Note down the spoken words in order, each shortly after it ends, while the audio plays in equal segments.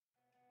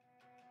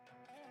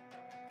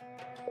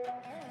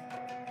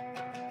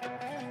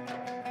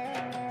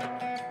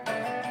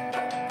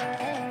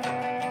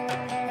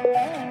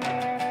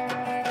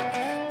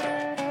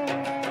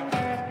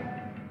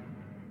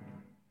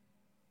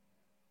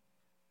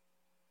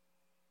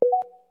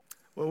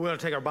Well, we're going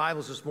to take our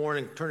Bibles this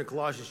morning, turn to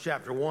Colossians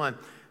chapter 1.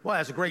 Well,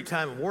 that's a great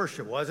time of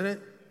worship, wasn't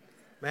it?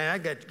 Man, I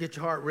got to get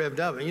your heart revved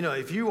up. And you know,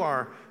 if you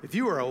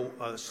were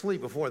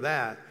asleep before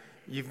that,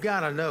 you've got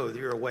to know that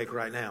you're awake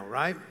right now,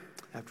 right?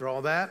 After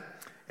all that,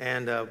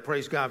 and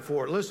praise God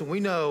for it. Listen,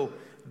 we know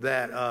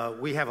that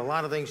we have a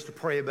lot of things to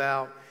pray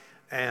about,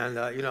 and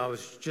you know, I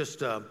was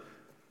just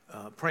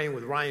praying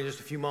with Ryan just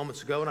a few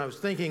moments ago, and I was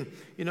thinking,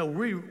 you know,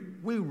 we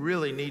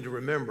really need to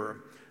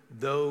remember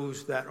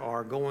those that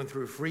are going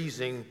through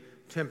freezing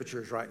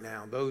temperatures right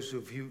now. Those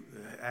of you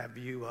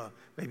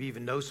maybe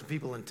even know some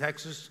people in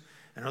Texas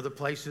and other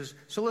places.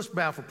 So let's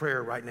bow for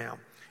prayer right now.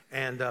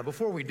 And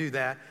before we do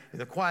that, in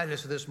the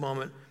quietness of this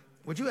moment,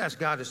 would you ask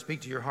God to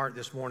speak to your heart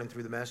this morning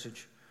through the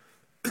message?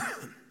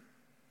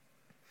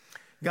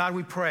 God,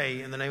 we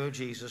pray in the name of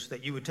Jesus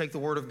that you would take the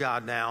word of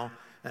God now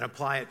and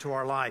apply it to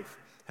our life.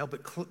 Help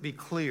it be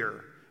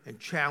clear and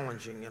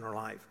challenging in our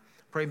life.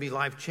 Pray be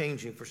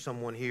life-changing for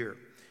someone here.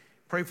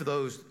 Pray for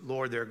those,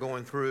 Lord, that are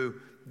going through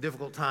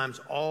difficult times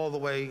all the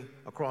way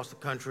across the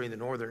country, in the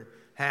northern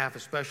half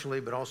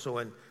especially, but also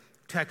in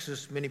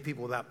Texas, many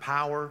people without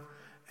power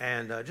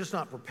and just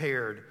not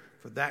prepared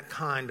for that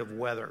kind of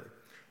weather.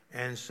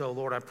 And so,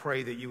 Lord, I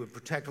pray that you would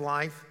protect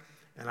life,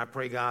 and I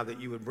pray, God,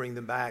 that you would bring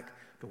them back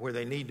to where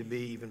they need to be,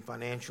 even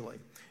financially.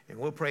 And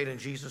we'll pray it in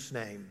Jesus'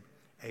 name.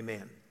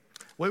 Amen.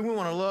 Well, we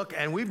want to look,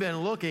 and we've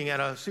been looking at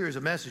a series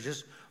of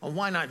messages on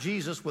why not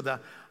Jesus, with the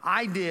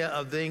idea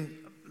of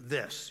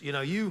this. You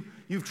know,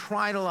 you've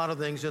tried a lot of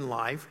things in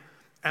life,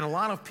 and a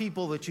lot of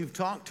people that you've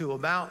talked to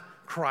about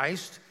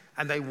Christ,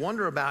 and they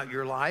wonder about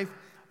your life.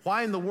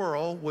 Why in the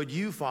world would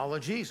you follow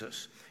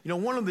Jesus? You know,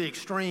 one of the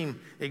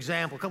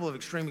a couple of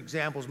extreme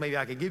examples maybe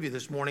I could give you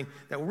this morning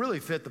that will really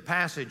fit the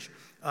passage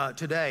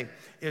today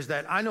is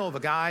that I know of a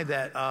guy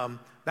that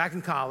back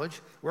in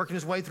college, working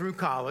his way through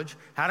college,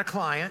 had a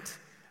client,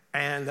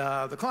 and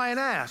the client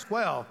asked,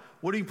 well,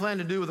 what do you plan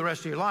to do with the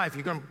rest of your life?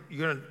 You're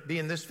gonna be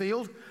in this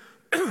field?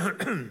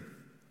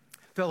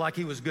 Felt like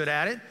he was good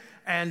at it.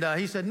 And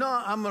he said, no,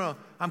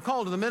 I'm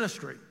called to the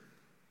ministry.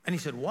 And he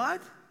said,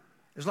 what?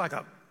 It's like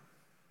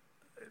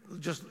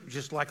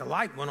just like a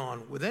light went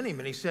on within him.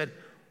 And he said,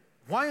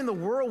 why in the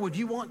world would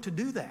you want to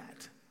do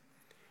that?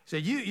 He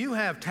said, you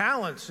have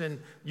talents and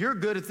you're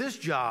good at this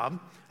job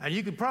and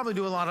you could probably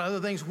do a lot of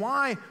other things.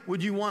 Why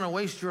would you want to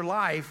waste your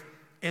life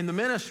in the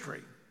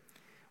ministry?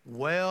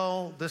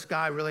 Well, this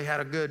guy really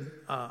had a good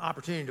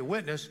opportunity to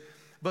witness.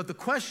 But the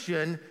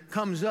question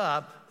comes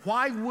up,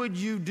 why would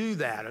you do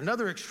that?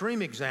 Another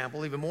extreme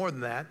example, even more than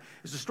that,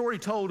 is a story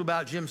told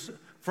about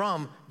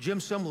from Jim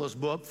Cymbala's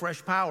book,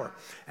 Fresh Power.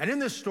 And in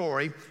this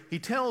story, he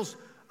tells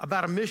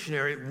about a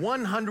missionary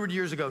 100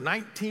 years ago,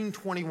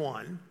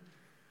 1921,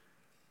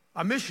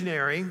 a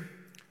missionary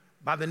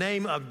by the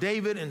name of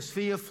David and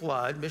Svea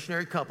Flood,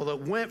 missionary couple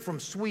that went from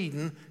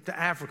Sweden to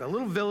Africa, a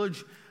little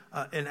village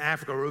in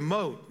Africa,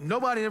 remote.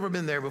 Nobody had ever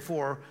been there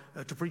before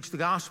to preach the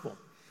gospel.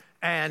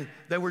 And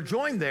they were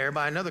joined there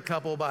by another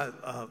couple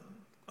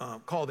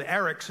called the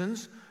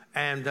Ericsons,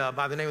 and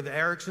by the name of the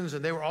Ericsons,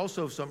 and they were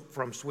also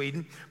from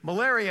Sweden.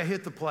 Malaria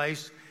hit the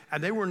place,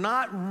 and they were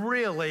not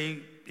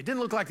really, it didn't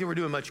look like they were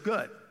doing much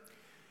good,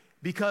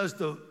 because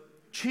the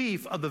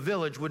chief of the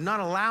village would not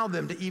allow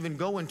them to even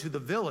go into the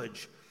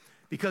village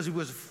because he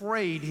was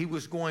afraid he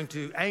was going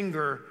to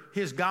anger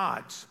his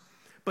gods.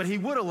 But he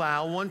would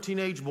allow one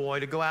teenage boy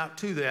to go out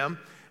to them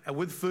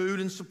with food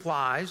and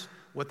supplies,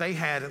 what they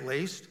had at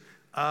least,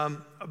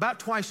 about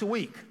twice a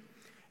week.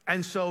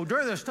 And so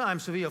during this time,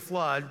 Svea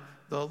Flood,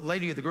 the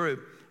lady of the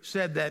group,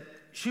 said that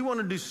she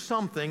wanted to do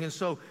something, and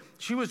so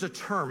she was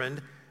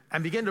determined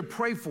and began to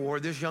pray for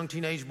this young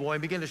teenage boy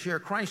and began to share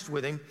Christ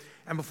with him,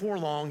 and before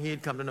long, he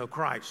had come to know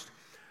Christ.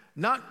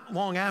 Not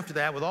long after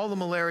that, with all the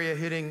malaria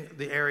hitting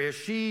the area,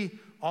 she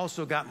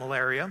also got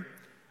malaria,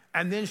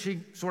 and then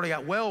she sort of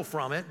got well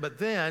from it, but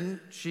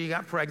then she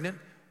got pregnant,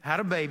 had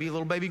a baby, a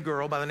little baby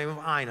girl by the name of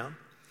Ina,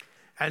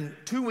 and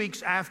 2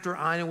 weeks after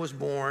Ina was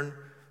born,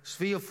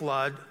 Svea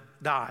Flood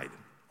died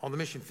on the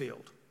mission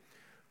field.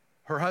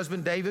 Her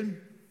husband,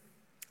 David,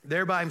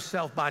 there by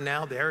himself by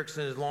now, the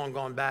Ericsson has long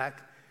gone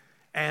back,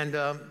 and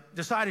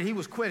decided he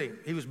was quitting.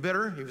 He was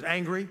bitter, he was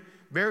angry,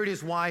 buried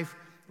his wife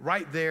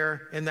right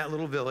there in that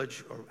little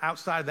village, or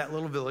outside of that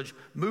little village,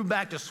 moved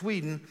back to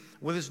Sweden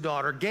with his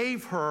daughter,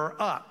 gave her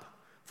up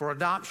for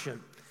adoption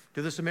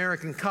to this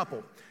American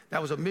couple.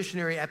 That was a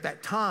missionary at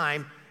that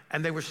time,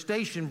 and they were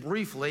stationed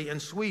briefly in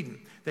Sweden.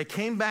 They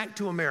came back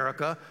to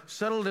America,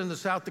 settled in the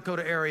South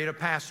Dakota area to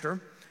pastor,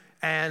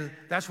 and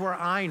that's where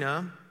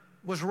Ina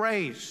was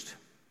raised.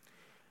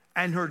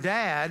 And her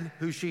dad,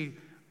 who she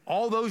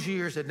all those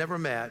years had never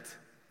met,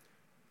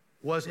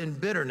 was in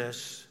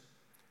bitterness,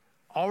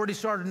 already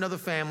started another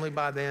family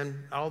by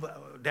then,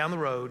 down the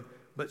road,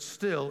 but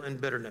still in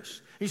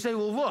bitterness. You say,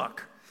 well,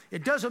 look,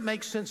 it doesn't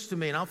make sense to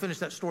me, and I'll finish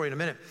that story in a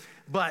minute,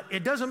 but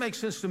it doesn't make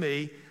sense to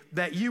me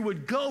that you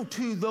would go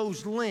to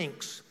those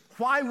lengths.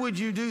 Why would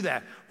you do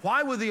that?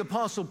 Why would the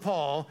Apostle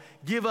Paul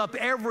give up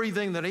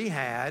everything that he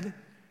had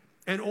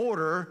in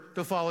order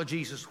to follow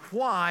Jesus.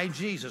 Why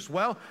Jesus?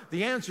 Well,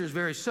 the answer is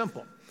very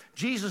simple.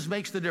 Jesus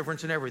makes the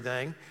difference in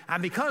everything,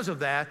 and because of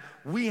that,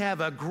 we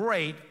have a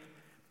great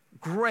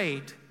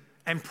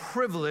and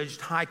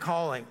privileged high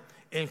calling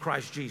in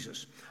Christ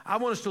Jesus. I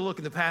want us to look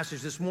at the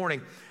passage this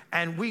morning,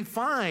 and we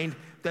find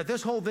that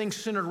this whole thing's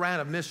centered around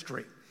a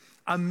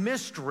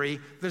mystery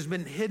that's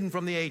been hidden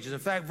from the ages. In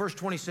fact, verse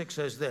 26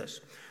 says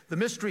this: the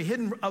mystery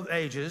hidden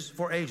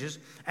for ages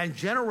and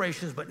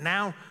generations, but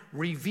now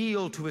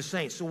revealed to his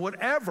saints. So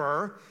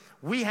whatever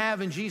we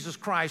have in Jesus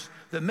Christ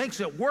that makes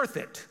it worth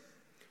it,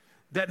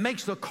 that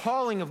makes the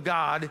calling of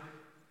God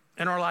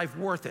in our life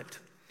worth it,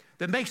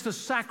 that makes the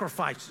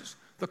sacrifices,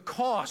 the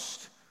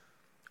cost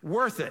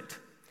worth it,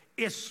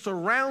 is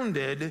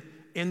surrounded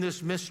in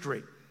this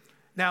mystery.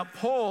 Now,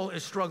 Paul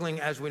is struggling,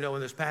 as we know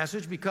in this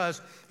passage,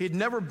 because he'd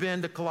never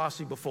been to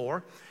Colossae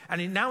before,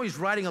 and now he's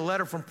writing a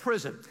letter from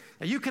prison.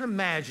 Now, you can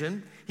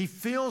imagine he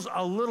feels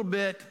a little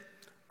bit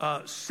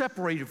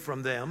separated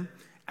from them,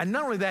 and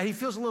not only that, he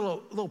feels a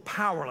little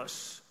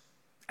powerless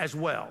as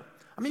well.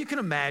 I mean, you can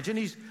imagine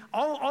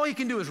all he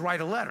can do is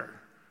write a letter,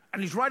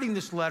 and he's writing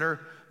this letter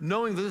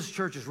knowing that this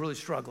church is really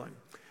struggling.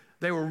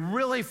 They were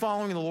really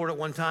following the Lord at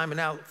one time, and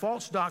now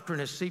false doctrine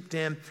has seeped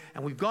in,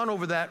 and we've gone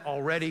over that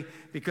already,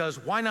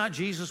 because why not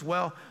Jesus?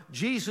 Well,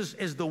 Jesus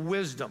is the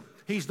wisdom.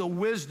 He's the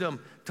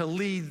wisdom to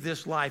lead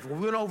this life. We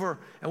went over,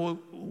 and we'll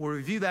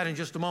review that in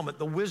just a moment,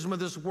 the wisdom of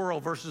this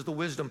world versus the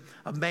wisdom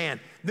of man.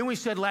 Then we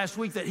said last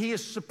week that he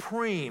is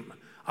supreme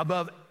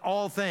above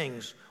all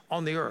things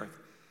on the earth.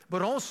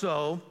 But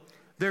also,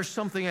 there's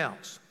something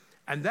else,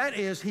 and that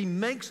is he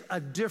makes a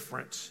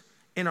difference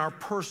in our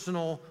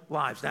personal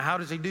lives. Now, how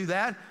does he do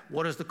that?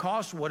 What is the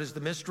cost? What is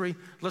the mystery?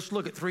 Let's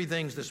look at three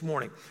things this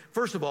morning.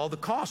 First of all, the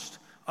cost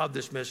of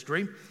this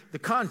mystery, the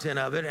content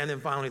of it, and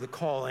then finally the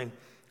calling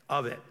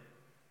of it.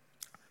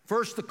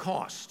 First, the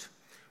cost.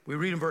 We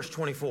read in verse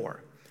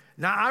 24.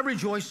 Now I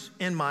rejoice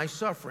in my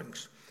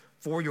sufferings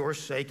for your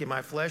sake. In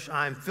my flesh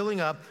I am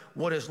filling up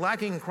what is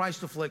lacking in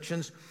Christ's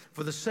afflictions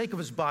for the sake of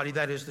his body,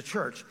 that is the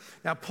church.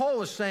 Now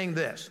Paul is saying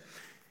this.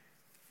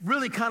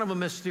 Really kind of a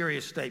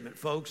mysterious statement,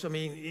 folks. I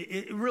mean,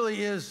 it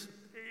really is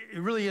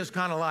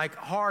kind of like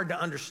hard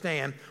to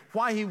understand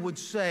why he would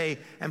say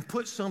and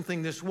put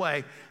something this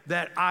way,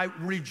 that I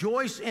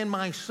rejoice in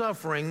my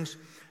sufferings,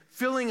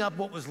 filling up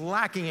what was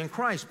lacking in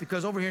Christ.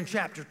 Because over here in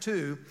chapter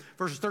 2,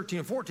 verses 13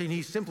 and 14,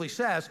 he simply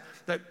says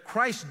that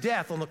Christ's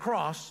death on the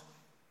cross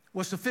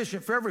was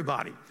sufficient for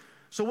everybody.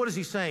 So what is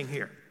he saying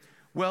here?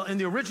 Well, in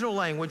the original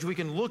language, we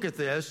can look at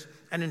this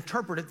and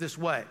interpret it this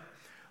way.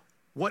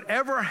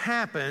 Whatever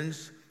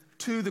happens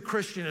to the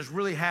Christian is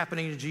really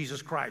happening to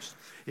Jesus Christ.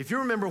 If you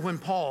remember when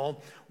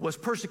Paul was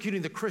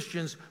persecuting the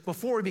Christians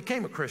before he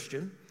became a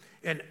Christian,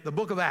 in the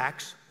book of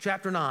Acts,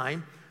 chapter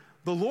 9,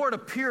 the Lord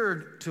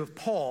appeared to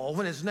Paul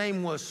when his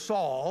name was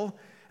Saul,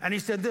 and he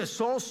said this: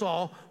 Saul,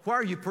 Saul, why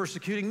are you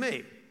persecuting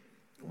me?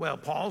 Well,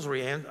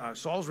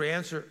 Saul's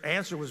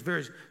answer was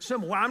very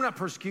simple. Well, I'm not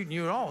persecuting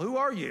you at all. Who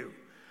are you?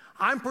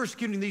 I'm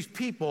persecuting these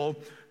people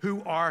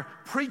who are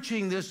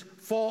preaching this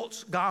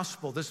false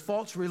gospel, this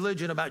false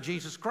religion about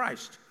Jesus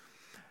Christ.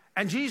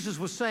 And Jesus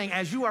was saying,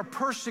 as you are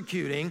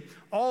persecuting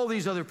all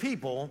these other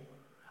people,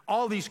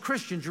 all these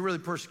Christians, you're really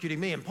persecuting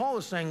me. And Paul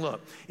is saying,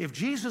 look, if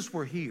Jesus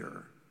were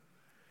here,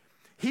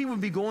 he would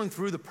be going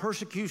through the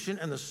persecution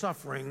and the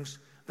sufferings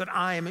that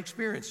I am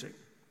experiencing.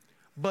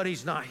 But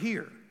he's not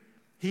here.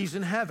 He's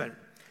in heaven.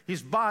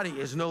 His body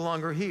is no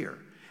longer here.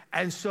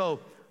 And so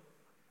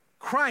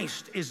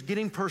Christ is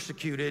getting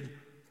persecuted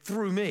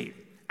through me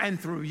and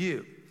through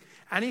you.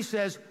 And he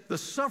says the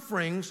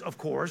sufferings, of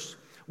course,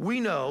 we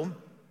know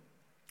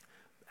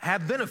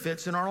have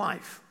benefits in our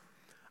life.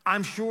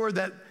 I'm sure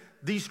that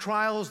these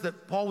trials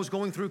that Paul was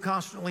going through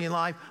constantly in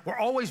life were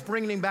always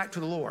bringing him back to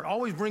the Lord,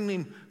 always bringing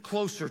him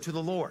closer to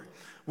the Lord.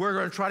 We're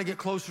going to try to get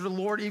closer to the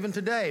Lord even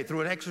today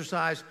through an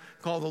exercise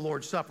called the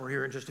Lord's Supper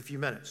here in just a few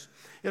minutes.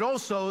 It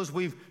also, as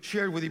we've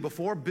shared with you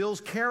before, builds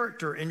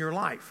character in your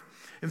life.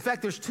 In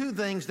fact, there's two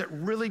things that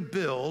really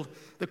build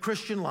the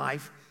Christian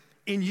life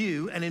in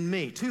you and in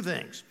me. Two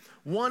things.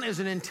 One is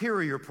an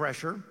interior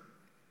pressure,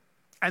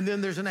 and then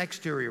there's an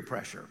exterior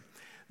pressure.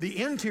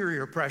 The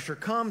interior pressure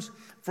comes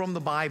from the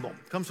Bible,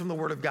 comes from the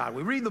Word of God.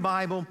 We read the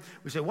Bible,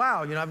 we say,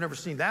 wow, I've never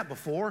seen that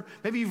before.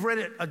 Maybe you've read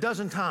it a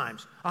dozen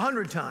times,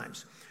 100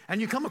 times, and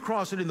you come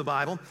across it in the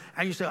Bible,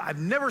 and you say, I've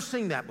never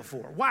seen that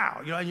before.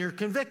 Wow, and you're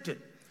convicted.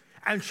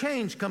 And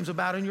change comes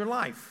about in your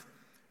life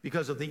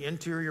because of the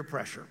interior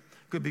pressure.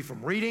 Could be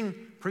from reading,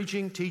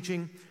 preaching,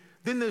 teaching.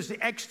 Then there's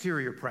the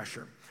exterior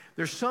pressure.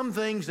 There's some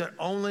things that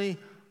only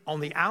on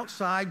the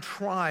outside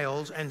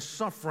trials and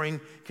suffering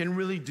can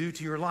really do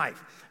to your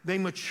life. They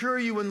mature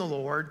you in the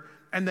Lord,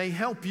 and they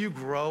help you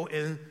grow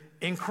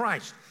in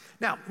Christ.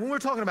 Now, when we're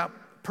talking about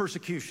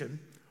persecution,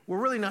 we're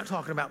really not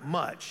talking about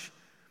much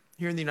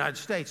here in the United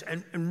States.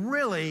 And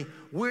really,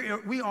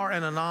 we are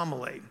an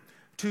anomaly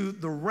to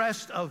the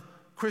rest of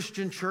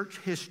Christian church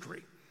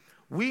history.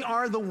 We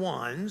are the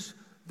ones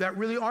that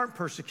really aren't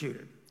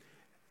persecuted.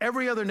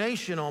 Every other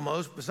nation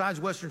almost, besides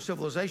Western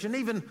civilization,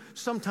 even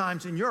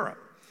sometimes in Europe,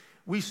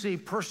 we see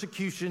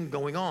persecution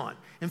going on.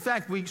 In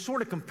fact, we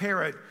sort of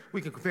compare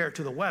it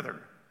to the weather.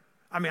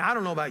 I mean, I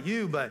don't know about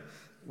you, but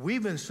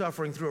we've been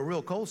suffering through a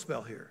real cold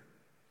spell here.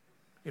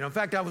 In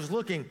fact, I was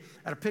looking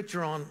at a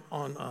picture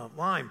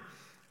online,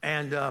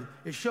 and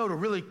it showed a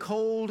really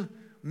cold,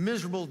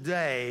 miserable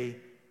day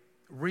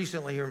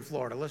recently here in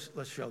Florida.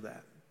 Let's show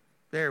that.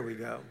 There we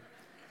go.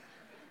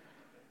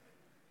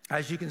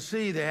 As you can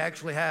see, they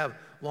actually have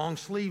long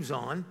sleeves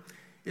on.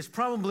 It's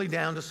probably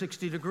down to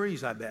 60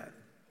 degrees, I bet.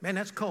 Man,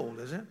 that's cold,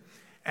 isn't it?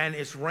 And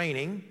it's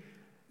raining.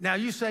 Now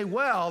you say,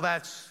 well,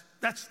 that's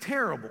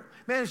terrible.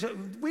 Man,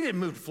 we didn't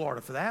move to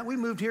Florida for that. We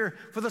moved here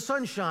for the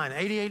sunshine,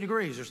 88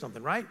 degrees or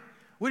something, right?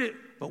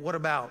 But what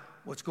about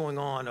what's going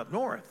on up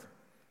north?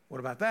 What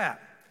about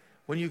that?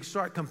 When you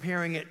start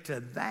comparing it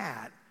to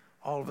that,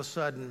 all of a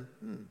sudden,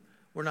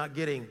 we're not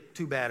getting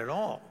too bad at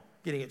all.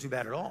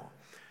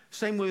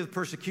 Same way with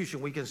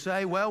persecution. We can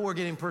say, well, we're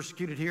getting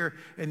persecuted here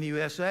in the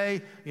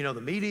USA. The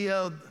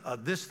media,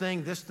 this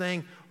thing,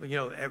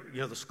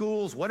 the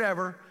schools,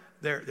 whatever.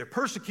 They're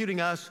persecuting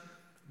us.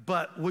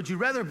 But would you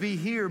rather be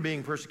here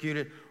being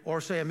persecuted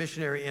or, say, a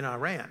missionary in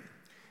Iran?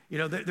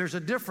 There's a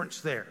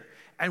difference there.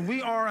 And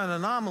we are an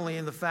anomaly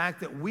in the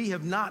fact that we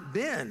have not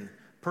been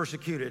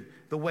persecuted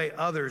the way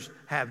others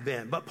have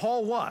been. But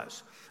Paul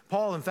was.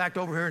 Paul, in fact,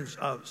 over here in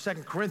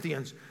 2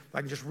 Corinthians, if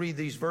I can just read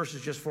these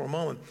verses just for a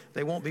moment.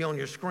 They won't be on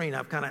your screen.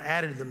 I've kind of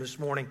added them this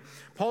morning.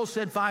 Paul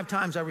said, 5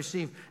 times I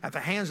received at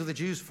the hands of the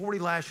Jews 40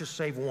 lashes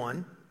save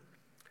one.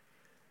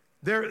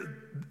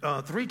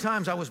 3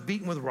 times I was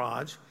beaten with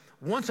rods.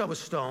 Once I was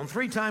stoned.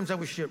 3 times I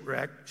was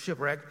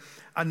shipwrecked.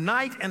 A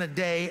night and a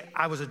day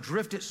I was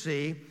adrift at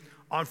sea,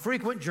 on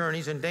frequent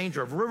journeys in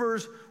danger of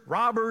rivers,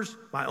 robbers,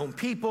 my own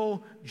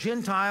people,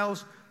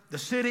 Gentiles, the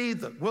city,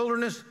 the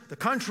wilderness, the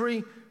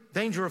country,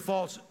 danger of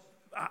faults.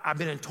 I've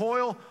been in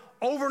toil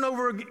over and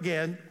over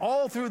again.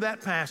 All through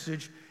that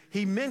passage,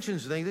 he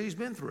mentions things that he's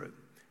been through.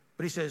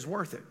 But he says,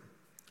 worth it.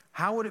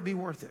 How would it be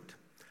worth it?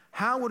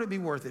 How would it be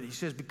worth it? He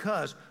says,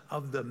 because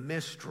of the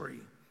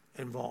mystery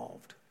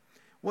involved.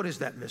 What is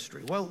that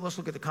mystery? Well, let's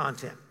look at the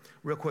content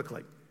real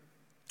quickly.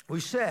 We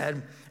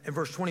said in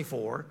verse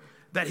 24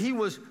 that he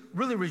was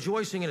really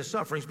rejoicing in his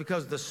sufferings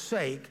because for the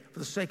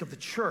sake of the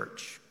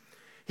church.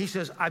 He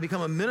says, I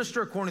become a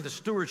minister according to the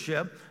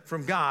stewardship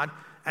from God.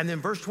 And then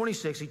verse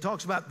 26, he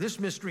talks about this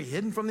mystery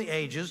hidden from the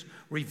ages,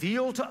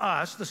 revealed to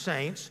us, the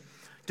saints.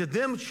 To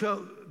them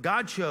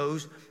God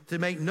chose to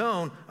make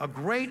known a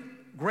great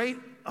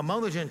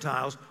among the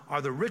Gentiles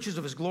are the riches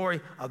of his glory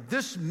of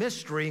this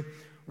mystery,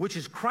 which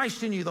is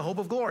Christ in you, the hope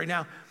of glory.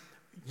 Now,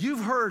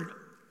 you've heard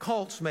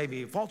cults,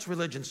 maybe false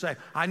religions, say,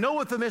 I know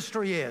what the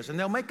mystery is, and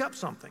they'll make up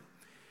something.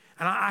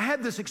 And I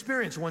had this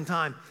experience one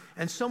time,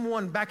 and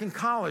someone back in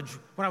college,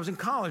 when I was in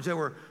college, they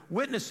were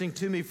witnessing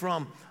to me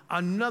from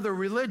another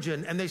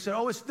religion, and they said,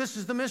 this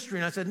is the mystery.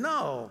 And I said,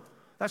 no,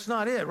 that's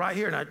not it, right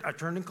here. And I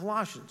turned in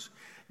Colossians.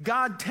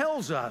 God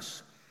tells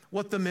us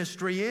what the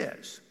mystery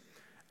is.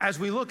 As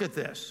we look at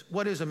this,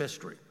 what is a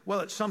mystery? Well,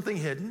 it's something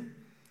hidden.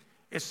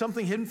 It's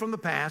something hidden from the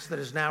past that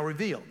is now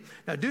revealed.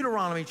 Now,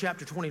 Deuteronomy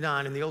chapter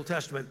 29 in the Old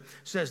Testament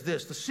says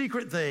this, the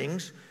secret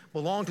things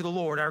belong to the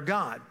Lord our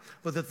God,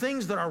 but the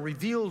things that are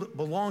revealed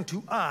belong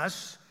to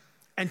us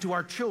and to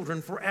our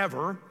children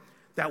forever,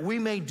 that we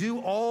may do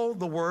all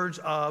the words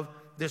of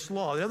this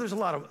law. There's a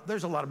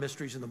lot of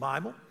mysteries in the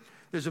Bible.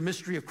 There's a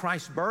mystery of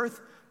Christ's birth.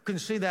 You can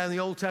see that in the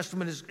Old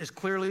Testament as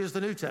clearly as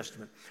the New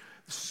Testament.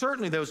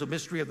 Certainly there was a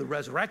mystery of the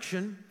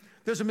resurrection.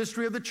 There's a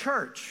mystery of the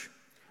church,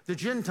 the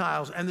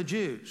Gentiles and the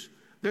Jews.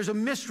 There's a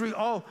mystery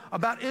all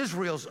about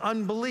Israel's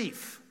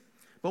unbelief.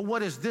 But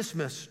what is this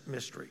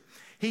mystery?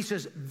 He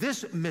says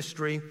this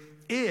mystery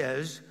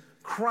is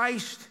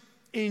Christ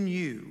in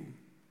you,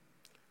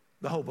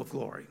 the hope of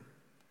glory.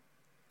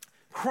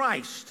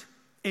 Christ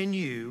in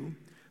you,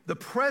 the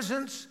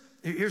presence,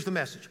 here's the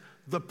message,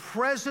 the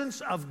presence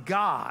of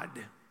God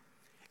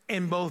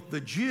in both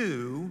the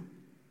Jew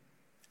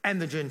and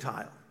the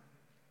Gentile.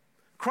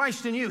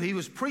 Christ in you, he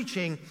was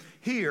preaching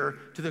here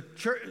to the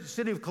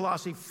city of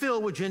Colossae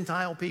filled with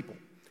Gentile people.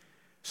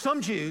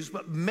 Some Jews,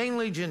 but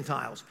mainly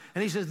Gentiles.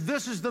 And he says,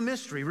 this is the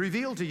mystery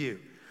revealed to you,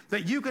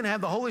 that you can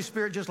have the Holy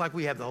Spirit just like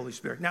we have the Holy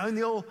Spirit. Now, in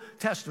the Old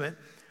Testament,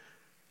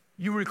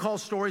 you recall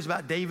stories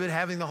about David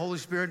having the Holy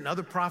Spirit and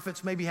other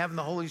prophets maybe having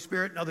the Holy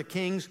Spirit and other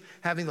kings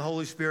having the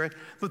Holy Spirit.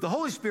 But the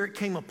Holy Spirit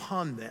came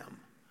upon them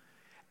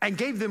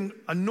and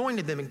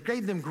anointed them and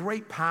gave them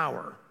great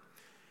power.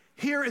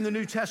 Here in the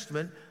New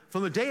Testament,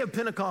 from the day of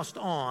Pentecost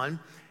on,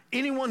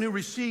 anyone who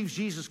receives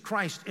Jesus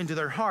Christ into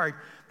their heart,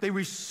 they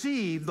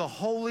receive the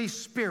Holy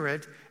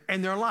Spirit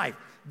in their life.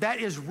 That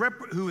is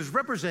who is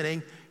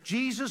representing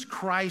Jesus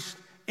Christ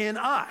in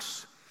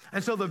us.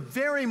 And so the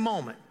very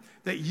moment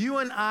that you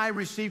and I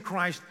receive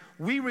Christ,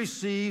 we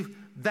receive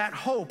that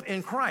hope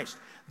in Christ.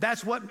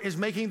 That's what is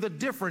making the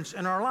difference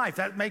in our life.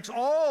 That makes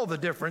all the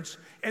difference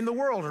in the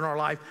world in our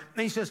life.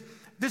 And he says,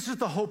 this is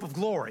the hope of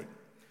glory.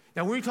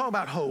 Now, when we talk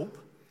about hope,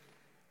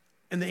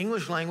 in the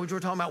English language, we're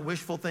talking about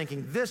wishful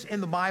thinking. This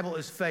in the Bible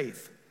is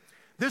faith.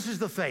 This is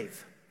the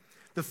faith.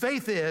 The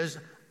faith is,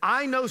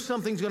 I know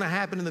something's going to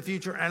happen in the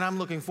future, and I'm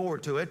looking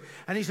forward to it.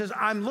 And he says,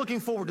 I'm looking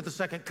forward to the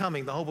second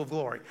coming, the hope of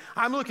glory.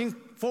 I'm looking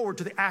forward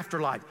to the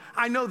afterlife.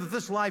 I know that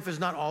this life is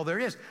not all there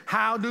is.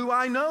 How do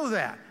I know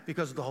that?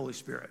 Because of the Holy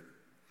Spirit.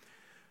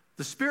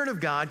 The Spirit of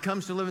God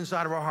comes to live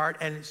inside of our heart,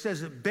 and it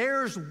says it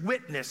bears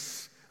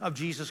witness of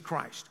Jesus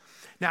Christ.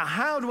 Now,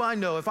 how do I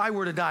know if I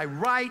were to die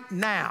right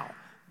now,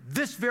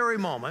 this very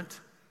moment,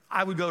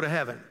 I would go to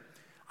heaven?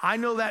 I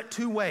know that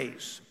two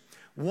ways.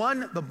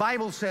 One, the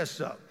Bible says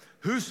so.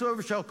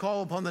 Whosoever shall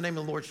call upon the name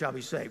of the Lord shall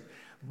be saved.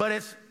 But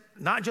it's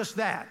not just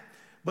that,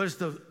 but it's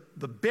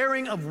the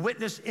bearing of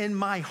witness in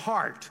my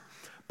heart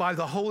by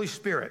the Holy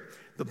Spirit.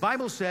 The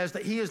Bible says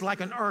that he is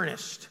like an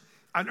earnest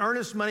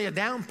money, a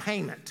down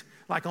payment,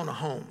 like on a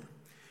home.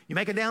 You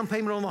make a down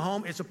payment on the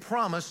home, it's a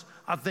promise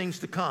of things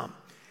to come.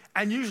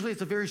 And usually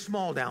it's a very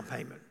small down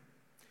payment.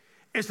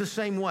 It's the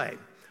same way.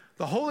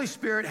 The Holy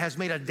Spirit has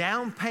made a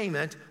down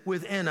payment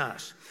within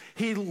us.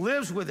 He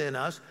lives within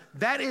us.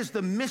 That is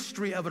the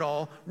mystery of it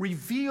all,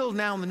 revealed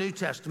now in the New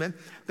Testament,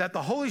 that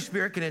the Holy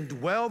Spirit can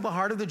indwell the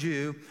heart of the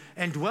Jew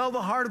and dwell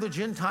the heart of the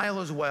Gentile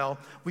as well.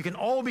 We can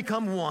all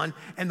become one.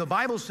 And the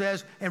Bible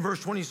says in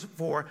verse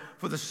 24,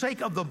 for the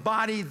sake of the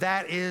body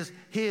that is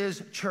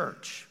his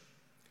church.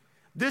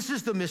 This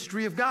is the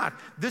mystery of God.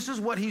 This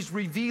is what he's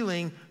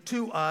revealing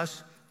to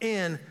us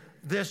in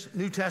this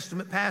New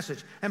Testament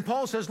passage. And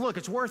Paul says, look,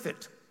 it's worth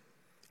it.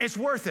 It's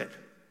worth it.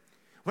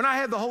 When I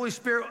have the Holy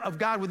Spirit of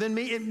God within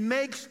me, it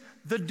makes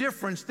the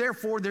difference.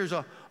 Therefore, there's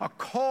a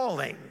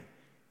calling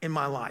in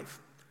my life.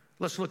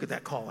 Let's look at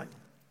that calling.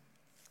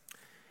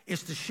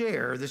 It's to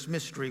share this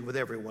mystery with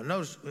everyone.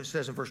 Notice it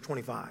says in verse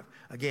 25,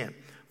 again,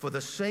 for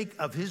the sake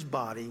of his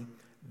body,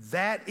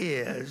 that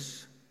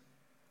is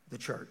the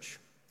church,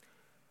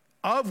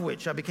 of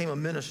which I became a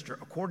minister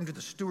according to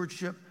the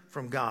stewardship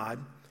from God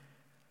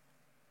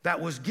that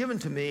was given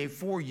to me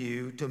for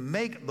you to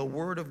make the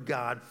word of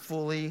God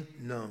fully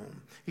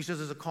known. He says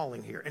there's a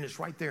calling here, and it's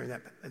right there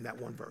in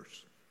that one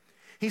verse.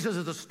 He says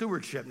it's a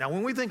stewardship. Now,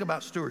 when we think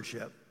about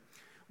stewardship,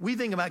 we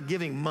think about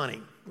giving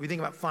money. We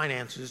think about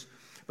finances.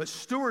 But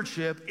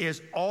stewardship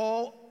is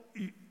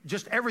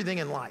just everything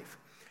in life.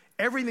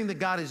 Everything that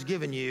God has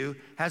given you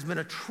has been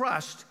a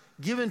trust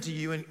given to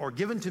you or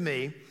given to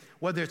me,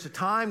 whether it's a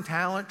time,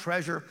 talent,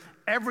 treasure,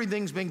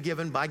 everything's been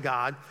given by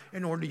God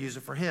in order to use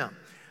it for him.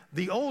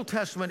 The Old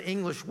Testament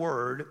English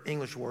word,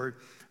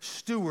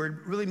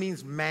 steward, really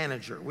means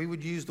manager. We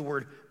would use the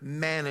word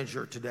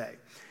manager today.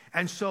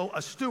 And so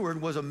a steward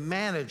was a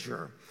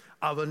manager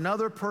of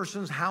another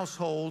person's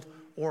household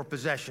or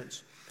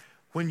possessions.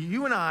 When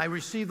you and I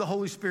receive the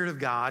Holy Spirit of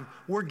God,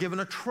 we're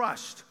given a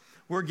trust.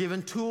 We're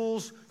given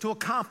tools to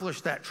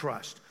accomplish that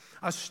trust.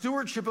 A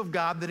stewardship of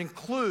God that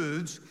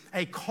includes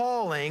a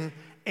calling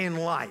in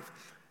life.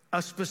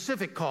 A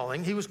specific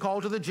calling. He was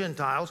called to the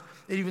Gentiles.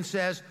 It even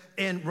says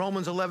in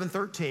Romans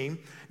 11:13,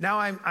 now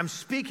I'm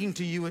speaking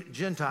to you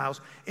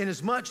Gentiles,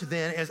 inasmuch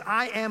then as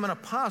I am an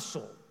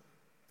apostle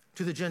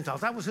to the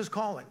Gentiles. That was his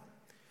calling.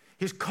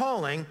 His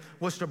calling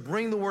was to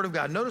bring the word of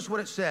God. Notice what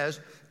it says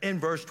in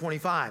verse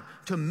 25,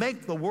 to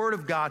make the word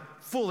of God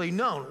fully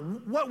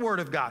known. What word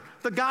of God?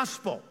 The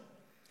gospel.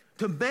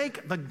 To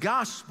make the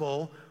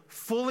gospel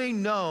fully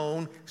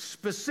known,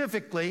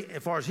 specifically,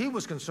 as far as he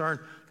was concerned,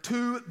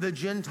 to the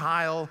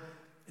Gentile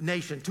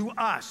nation, to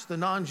us, the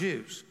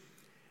non-Jews.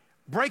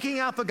 Breaking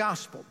out the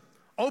gospel,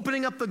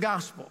 opening up the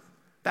gospel,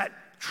 that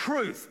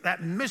truth,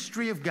 that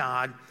mystery of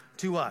God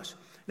to us.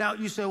 Now,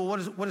 you say, well,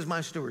 what is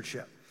my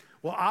stewardship?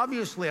 Well,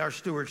 obviously our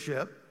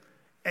stewardship,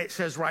 it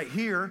says right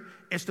here,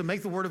 is to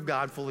make the word of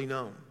God fully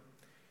known.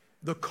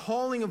 The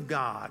calling of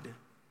God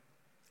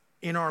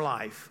in our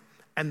life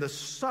and the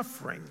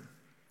suffering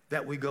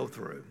that we go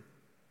through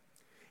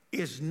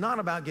is not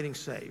about getting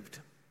saved.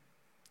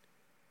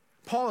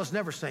 Paul is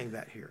never saying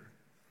that here.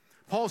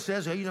 Paul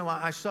says, hey,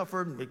 I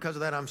suffered, and because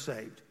of that, I'm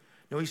saved.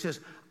 No, he says,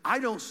 I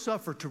don't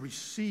suffer to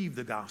receive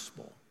the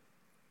gospel,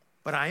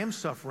 but I am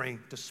suffering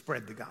to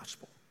spread the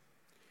gospel.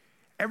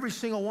 Every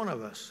single one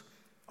of us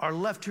are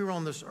left here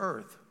on this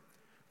earth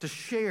to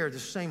share the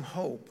same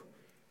hope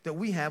that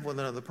we have with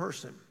another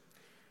person.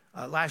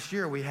 Last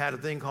year, we had a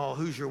thing called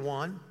Who's Your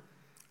One?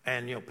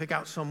 And, pick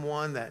out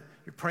someone that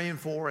you're praying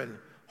for, and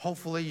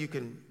hopefully you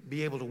can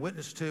be able to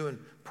witness to, and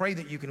pray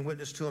that you can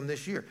witness to them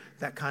this year,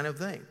 that kind of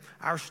thing.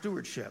 Our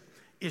stewardship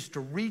is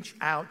to reach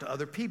out to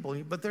other people.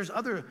 But there's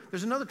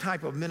another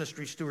type of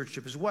ministry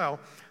stewardship as well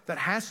that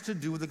has to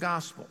do with the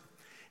gospel.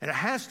 And it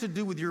has to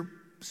do with your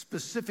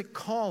specific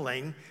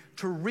calling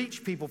to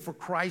reach people for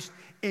Christ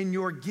in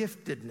your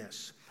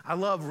giftedness. I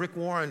love Rick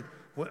Warren,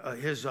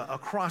 his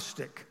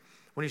acrostic,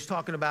 when he's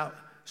talking about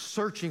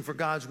searching for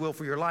God's will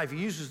for your life. He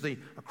uses the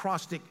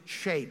acrostic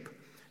shape.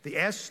 The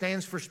S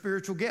stands for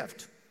spiritual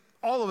gift.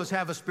 All of us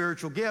have a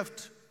spiritual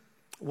gift.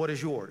 What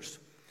is yours?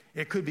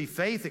 It could be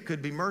faith, it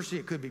could be mercy,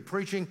 it could be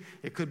preaching,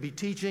 it could be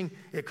teaching,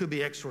 it could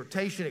be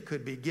exhortation, it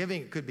could be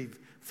giving, it could be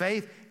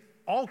faith.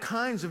 All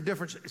kinds of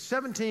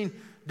 17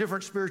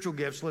 different spiritual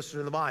gifts listed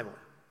in the Bible.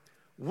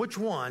 Which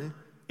one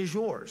is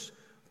yours?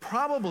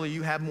 Probably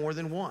you have more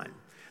than one.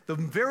 The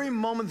very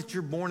moment that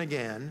you're born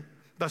again,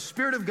 the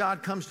Spirit of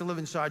God comes to live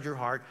inside your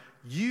heart,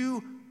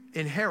 you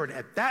inherit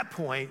at that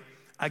point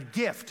a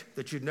gift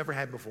that you'd never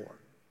had before.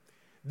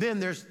 Then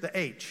there's the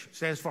H,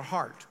 stands for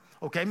heart.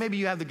 Okay, maybe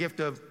you have the gift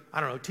of,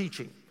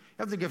 teaching. You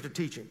have the gift of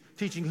teaching.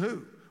 Teaching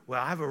who?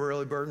 Well, I have a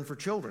really burden for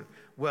children.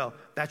 Well,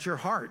 that's your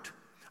heart.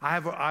 I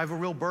have a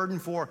real burden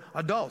for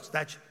adults.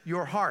 That's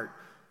your heart.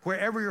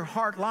 Wherever your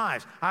heart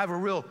lies, I have a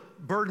real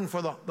burden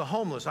for the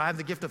homeless. I have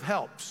the gift of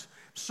helps,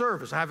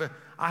 service. I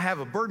have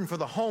a burden for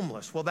the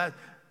homeless. Well, that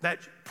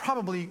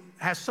probably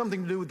has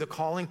something to do with the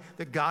calling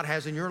that God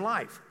has in your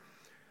life.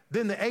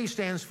 Then the A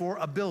stands for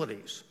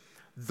abilities.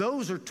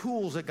 Those are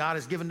tools that God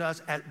has given to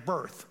us at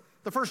birth,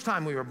 the first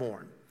time we were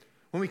born.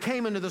 When we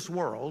came into this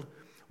world,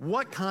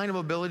 what kind of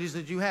abilities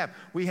did you have?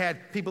 We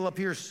had people up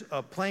here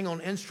playing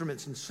on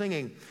instruments and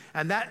singing,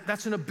 and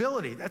that's an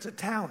ability, that's a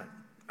talent.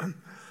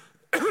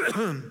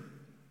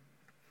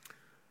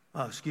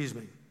 Excuse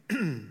me.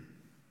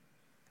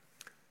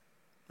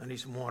 I need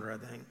some water, I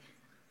think.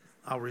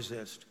 I'll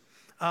resist.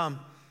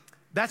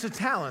 That's a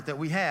talent that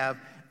we have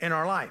in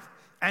our life.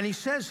 And he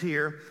says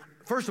here,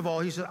 first of all,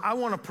 he said, I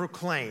want to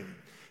proclaim.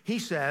 He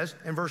says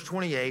in verse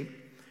 28,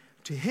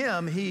 to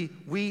him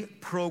we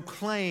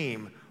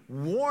proclaim,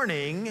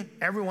 warning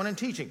everyone and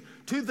teaching.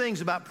 Two things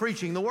about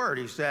preaching the word,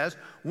 he says.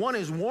 One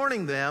is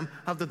warning them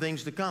of the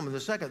things to come. And the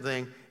second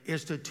thing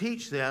is to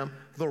teach them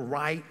the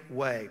right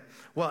way.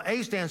 Well,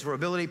 A stands for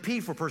ability,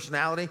 P for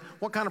personality.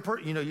 What kind of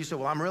you say,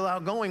 well, I'm real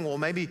outgoing. Well,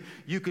 maybe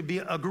you could be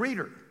a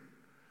greeter.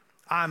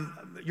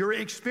 Your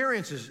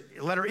experiences,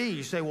 letter E,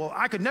 you say, well,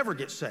 I could never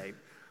get saved.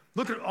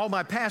 Look at all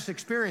my past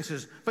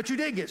experiences, but you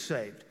did get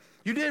saved.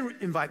 You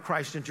did invite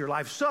Christ into your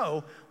life.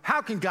 So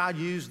how can God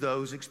use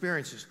those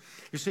experiences?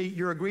 You see,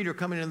 you're a greeter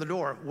coming in the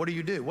door. What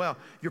do? Well,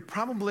 you're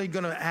probably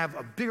going to have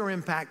a bigger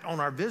impact on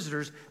our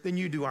visitors than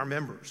you do our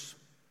members.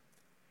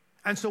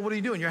 And so what are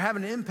you doing? You're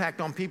having an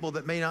impact on people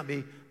that may not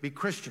be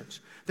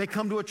Christians. They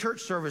come to a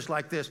church service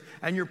like this,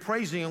 and you're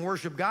praising and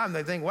worship God, and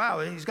they think, wow,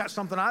 he's got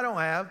something I don't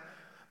have.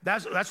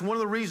 That's one of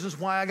the reasons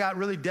why I got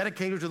really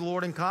dedicated to the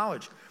Lord in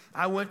college.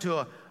 I went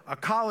to a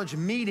college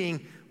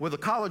meeting with a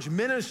college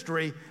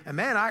ministry, and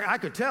man, I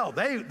could tell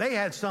they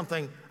had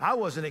something I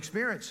wasn't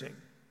experiencing.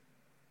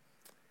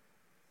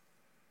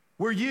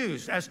 We're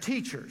used as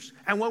teachers,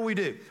 and what we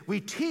do,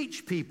 we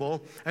teach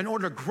people in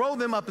order to grow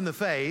them up in the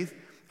faith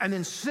and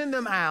then send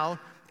them out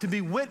to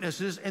be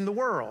witnesses in the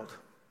world.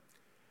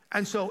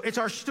 And so it's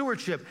our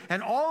stewardship,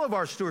 and all of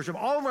our stewardship,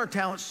 all of our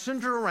talents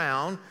center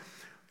around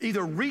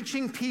either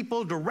reaching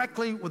people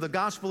directly with the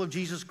gospel of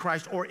Jesus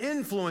Christ or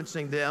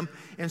influencing them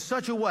in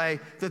such a way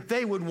that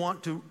they would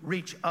want to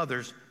reach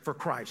others for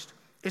Christ.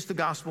 It's the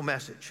gospel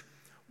message.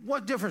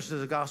 What difference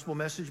does the gospel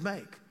message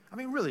make? I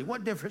mean, really,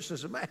 what difference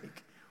does it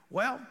make?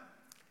 Well,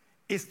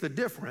 it's the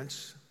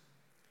difference,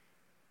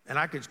 and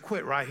I could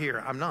quit right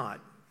here. I'm not.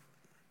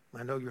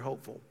 I know you're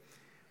hopeful,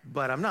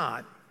 but I'm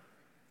not.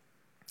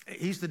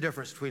 He's the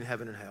difference between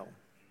heaven and hell.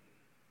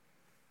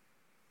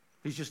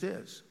 He just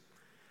is.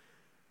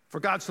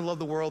 For God so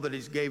loved the world that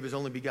he gave his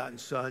only begotten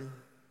Son,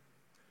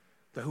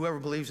 that whoever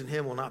believes in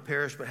him will not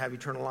perish but have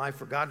eternal life.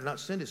 For God did not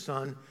send his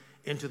Son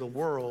into the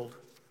world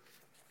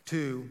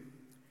to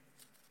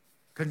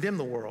condemn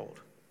the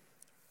world,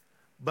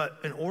 but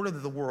in order that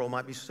the world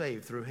might be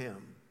saved through him.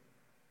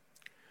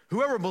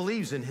 Whoever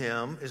believes in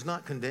him is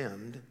not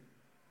condemned,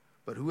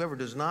 but whoever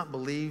does not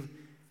believe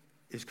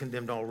is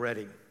condemned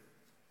already,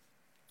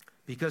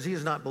 because he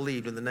has not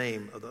believed in the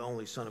name of the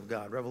only Son of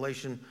God.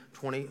 Revelation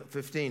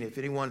 20:15. If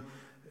anyone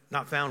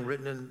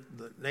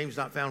the name's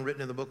not found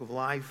written in the book of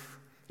life,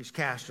 he's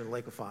cast in a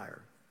lake of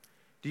fire.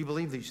 Do you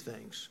believe these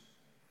things?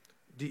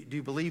 Do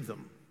you believe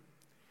them?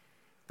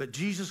 That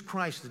Jesus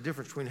Christ is the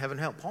difference between heaven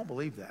and hell. Paul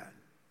believed that.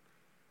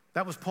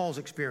 That was Paul's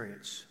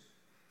experience.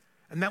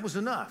 And that was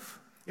enough.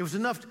 It was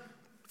enough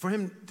for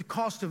him to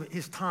cost him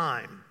his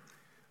time,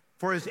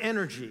 for his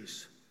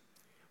energies,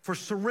 for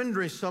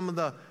surrendering some of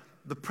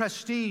the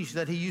prestige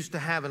that he used to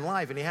have in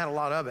life, and he had a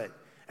lot of it,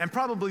 and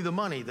probably the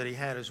money that he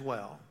had as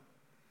well.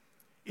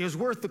 It was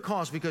worth the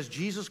cost because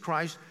Jesus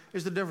Christ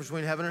is the difference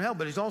between heaven and hell,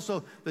 but he's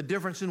also the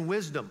difference in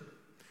wisdom.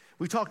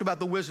 We talked about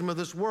the wisdom of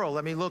this world.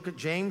 Let me look at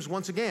James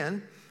once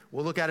again.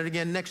 We'll look at it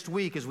again next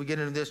week as we get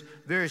into this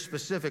very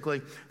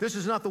specifically. This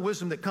is not the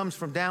wisdom that comes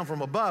from down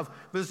from above,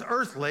 but it's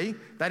earthly.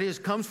 That is,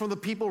 comes from the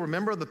people,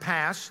 remember, the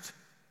past.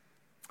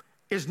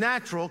 Is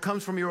natural,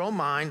 comes from your own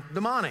mind,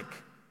 demonic.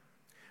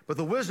 But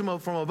the wisdom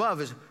from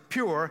above is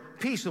pure,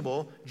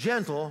 peaceable,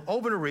 gentle,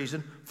 open to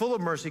reason, full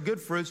of mercy,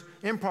 good fruits,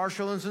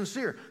 impartial and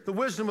sincere. The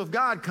wisdom of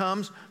God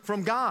comes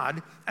from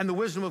God, and the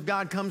wisdom of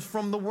God comes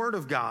from the Word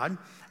of God.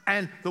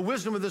 And the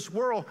wisdom of this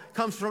world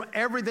comes from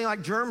everything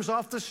like germs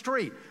off the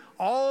street.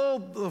 All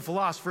the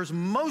philosophers,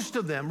 most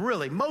of them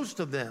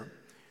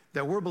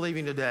that we're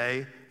believing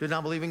today did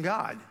not believe in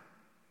God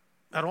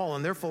at all.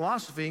 And their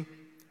philosophy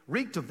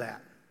reeked of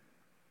that.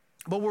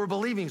 But we're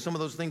believing some of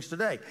those things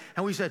today.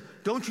 And we said,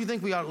 don't you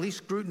think we ought to at least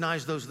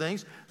scrutinize those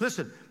things?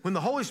 Listen, when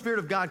the Holy Spirit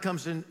of God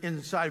comes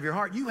inside of your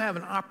heart, you have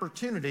an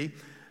opportunity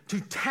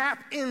to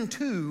tap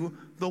into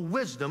the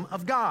wisdom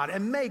of God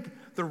and make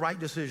the right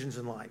decisions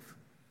in life.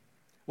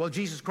 Well,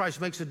 Jesus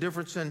Christ makes a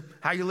difference in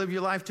how you live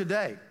your life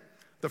today.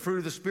 The fruit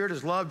of the Spirit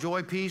is love,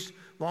 joy, peace,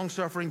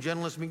 long-suffering,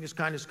 gentleness, meekness,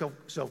 kindness,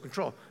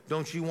 self-control.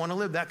 Don't you want to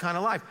live that kind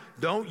of life?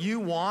 Don't you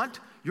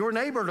want your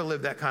neighbor to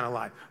live that kind of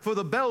life? For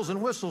the bells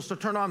and whistles to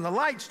turn on, the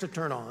lights to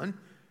turn on,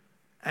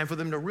 and for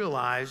them to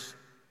realize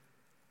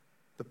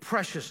the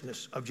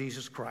preciousness of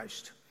Jesus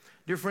Christ.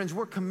 Dear friends,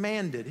 we're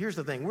commanded. Here's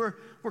the thing. We're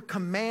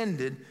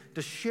commanded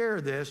to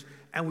share this,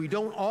 and we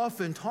don't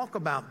often talk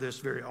about this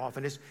very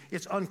often.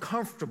 It's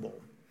uncomfortable.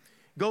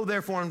 Go,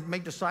 therefore, and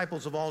make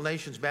disciples of all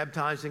nations,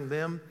 baptizing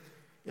them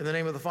in the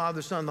name of the Father,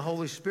 the Son, and the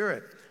Holy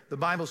Spirit. The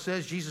Bible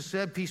says, Jesus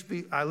said, peace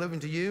be I live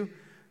unto you.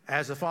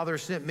 As the Father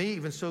has sent me,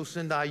 even so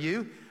send I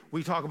you.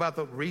 We talk about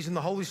the reason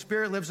the Holy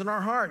Spirit lives in our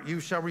heart.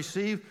 You shall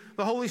receive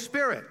the Holy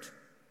Spirit.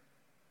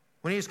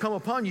 When he has come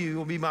upon you, you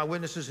will be my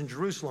witnesses in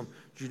Jerusalem,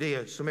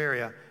 Judea,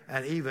 Samaria,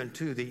 and even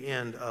to the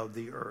end of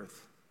the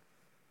earth.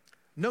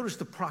 Notice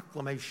the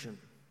proclamation.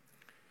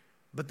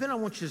 But then I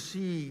want you to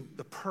see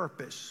the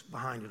purpose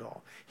behind it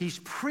all. He's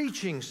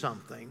preaching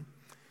something,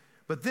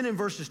 but then in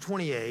verses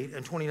 28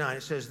 and 29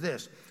 it says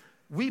this,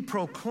 we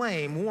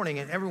proclaim, warning,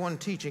 and everyone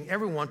teaching,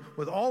 everyone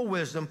with all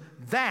wisdom,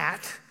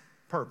 that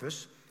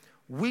purpose,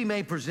 we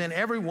may present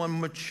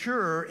everyone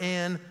mature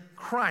in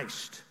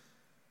Christ.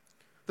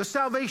 The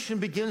salvation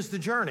begins the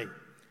journey.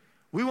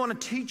 We want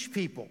to teach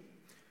people.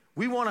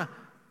 We want to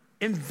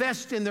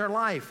invest in their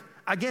life,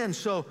 again,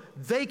 so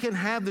they can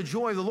have the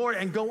joy of the Lord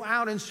and go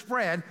out and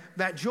spread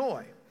that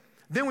joy.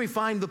 Then we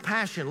find the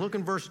passion. Look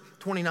in verse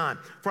 29.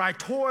 For I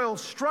toil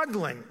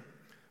struggling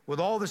with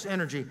all this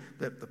energy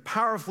that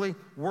powerfully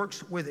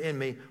works within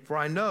me, for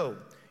I know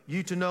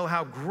you to know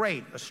how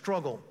great a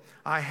struggle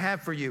I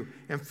have for you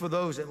and for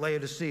those at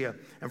Laodicea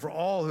and for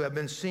all who have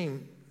been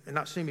seen and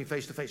not seen me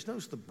face to face.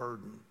 Notice the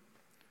burden,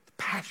 the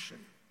passion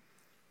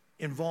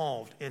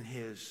involved in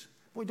his.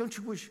 Boy, don't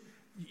you wish,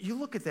 you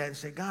look at that and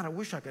say, God, I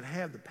wish I could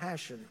have the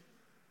passion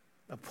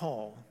of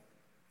Paul.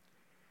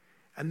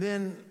 And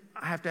then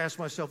I have to ask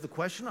myself the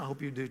question, I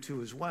hope you do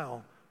too as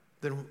well,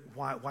 then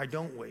why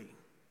don't we?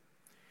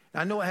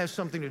 Now, I know it has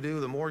something to do,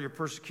 the more you're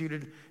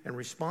persecuted and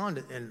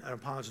respond in a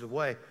positive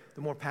way,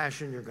 the more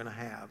passion you're going to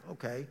have.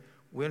 Okay,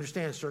 we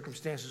understand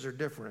circumstances are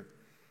different.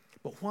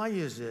 But why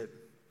is it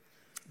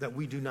that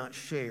we do not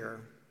share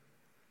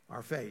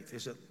our faith?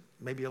 Is it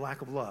maybe a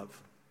lack of love?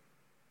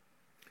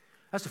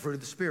 That's the fruit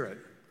of the Spirit.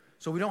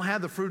 So we don't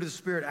have the fruit of the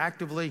Spirit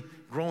actively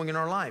growing in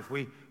our life.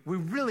 We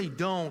really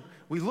don't.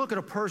 We look at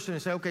a person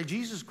and say, okay,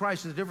 Jesus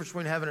Christ is the difference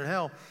between heaven and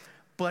hell,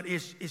 but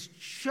it's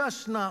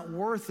just not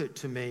worth it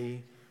to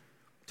me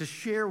to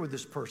share with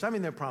this person. I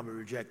mean, they're probably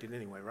rejected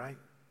anyway, right?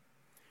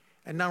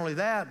 And not only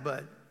that,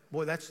 but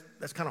boy, that's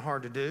kind of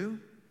hard to do.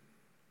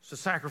 It's a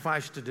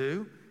sacrifice to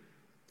do.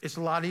 It's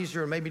a lot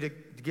easier maybe to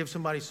give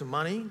somebody some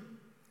money,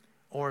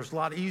 or it's a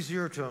lot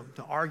easier to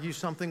argue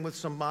something with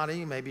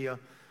somebody, maybe a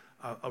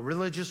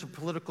religious or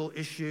political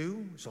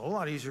issue. It's a whole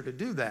lot easier to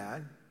do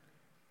that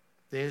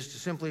than it is to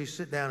simply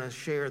sit down and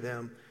share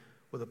them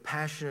with a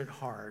passionate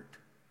heart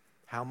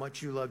how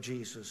much you love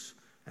Jesus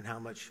and how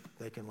much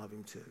they can love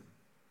him too.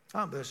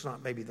 Oh, but it's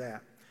not maybe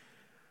that.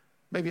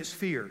 Maybe it's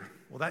fear.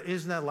 Well,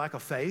 isn't that a lack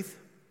of faith?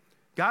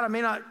 God, I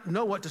may not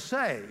know what to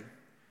say.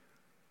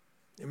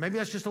 Maybe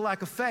that's just a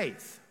lack of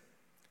faith.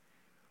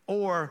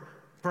 Or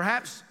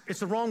perhaps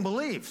it's the wrong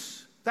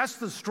beliefs. That's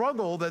the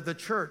struggle that the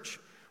church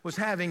was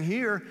having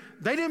here.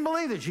 They didn't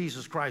believe that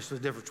Jesus Christ was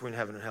the difference between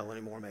heaven and hell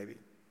anymore, maybe.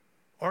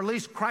 Or at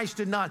least Christ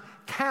did not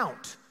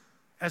count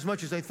as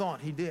much as they thought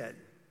he did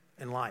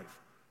in life.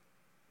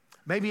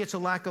 Maybe it's a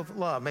lack of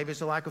love. Maybe it's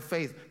a lack of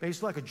faith. Maybe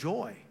it's a lack of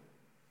joy.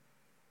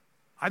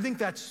 I think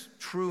that's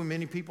true in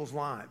many people's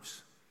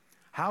lives.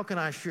 How can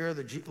I share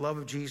the love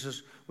of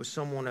Jesus with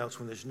someone else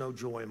when there's no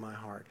joy in my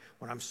heart?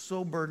 When I'm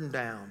so burdened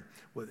down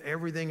with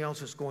everything else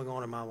that's going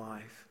on in my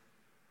life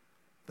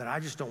that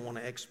I just don't want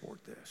to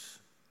export this.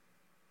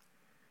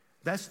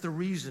 That's the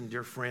reason,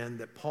 dear friend,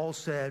 that Paul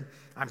said,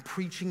 I'm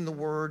preaching the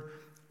word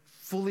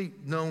fully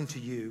known to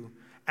you,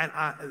 and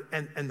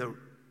the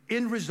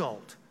end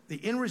result,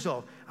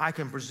 I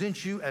can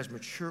present you as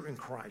mature in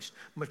Christ.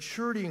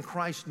 Maturity in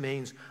Christ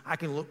means I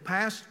can look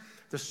past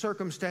the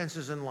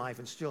circumstances in life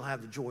and still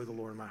have the joy of the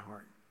Lord in my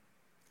heart.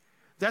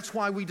 That's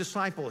why we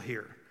disciple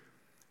here.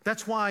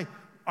 That's why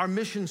our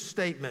mission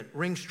statement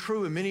rings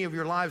true in many of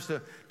your lives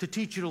to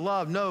teach you to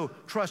love, know,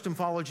 trust, and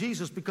follow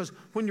Jesus, because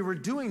when you were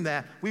doing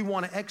that, we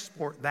want to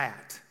export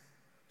that.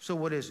 So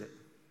what is it?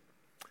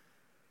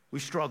 We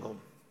struggle.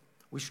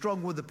 We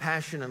struggle with the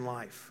passion in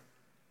life.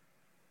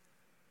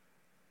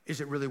 Is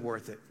it really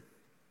worth it?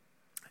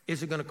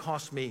 Is it going to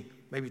cost me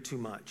maybe too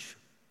much?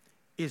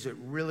 Is it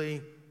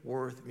really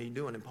worth me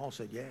doing? And Paul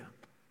said, yeah,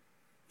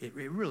 it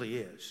really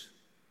is.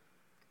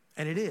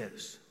 And it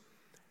is.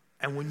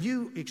 And when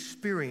you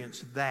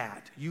experience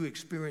that, you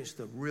experience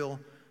the real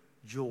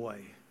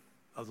joy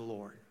of the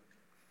Lord.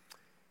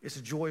 It's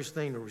a joyous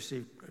thing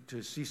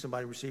to see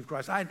somebody receive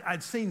Christ.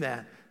 I'd seen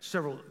that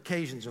several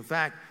occasions. In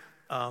fact,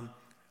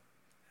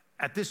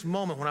 at this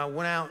moment when I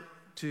went out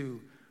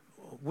to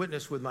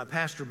witness with my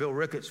pastor, Bill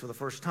Ricketts, for the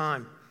first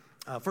time,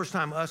 first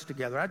time us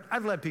together,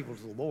 I've led people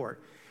to the Lord.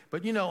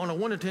 But, on a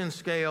 1 to 10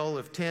 scale,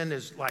 if 10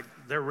 is like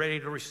they're ready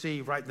to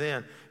receive right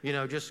then,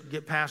 just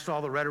get past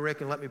all the rhetoric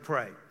and let me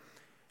pray.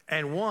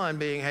 And 1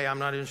 being, hey, I'm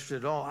not interested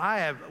at all. I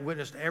have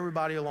witnessed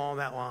everybody along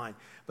that line.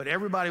 But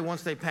everybody,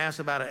 once they pass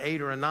about an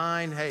 8 or a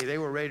 9, hey, they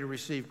were ready to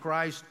receive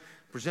Christ,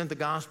 present the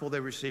gospel, they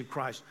received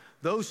Christ.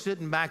 Those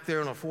sitting back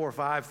there on a 4 or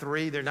 5,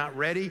 3, they're not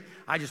ready.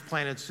 I just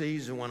planted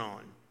seeds and went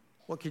on.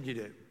 What can you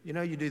do?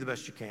 You do the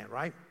best you can,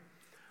 right?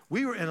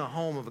 We were in a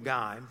home of a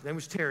guy, his name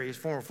was Terry, he's a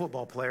former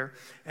football player,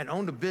 and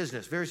owned a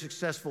business, very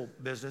successful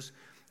business.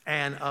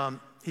 And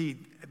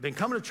he'd been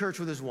coming to church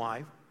with his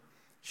wife.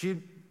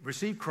 She'd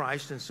received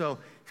Christ, and so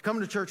he's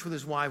coming to church with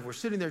his wife. We're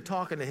sitting there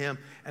talking to him,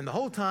 and the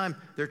whole time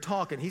they're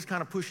talking, he's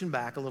kind of pushing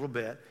back a little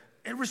bit,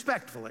 and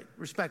respectfully.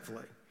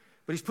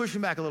 But he's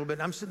pushing back a little bit,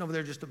 and I'm sitting over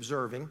there just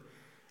observing,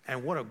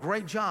 and what a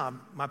great job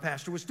my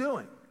pastor was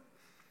doing.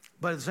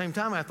 But at the same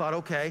time, I thought,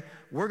 okay,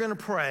 we're going to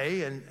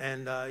pray,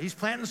 and he's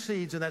planting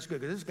seeds, and that's good,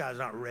 because this guy's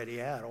not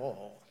ready at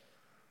all.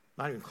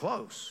 Not even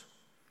close.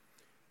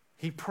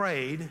 He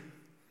prayed.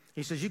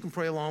 He says, you can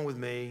pray along with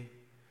me,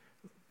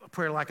 a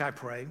prayer like I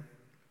pray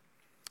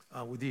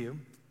with you.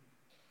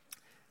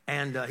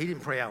 And he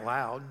didn't pray out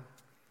loud,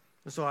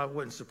 and so I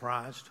wasn't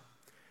surprised.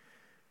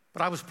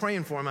 But I was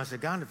praying for him. I said,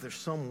 God, if there's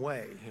some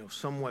way,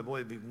 boy,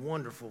 it'd be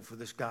wonderful for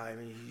this guy. I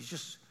mean, he's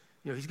just,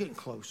 he's getting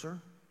closer.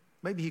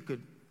 Maybe he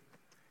could.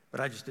 But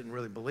I just didn't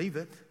really believe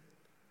it.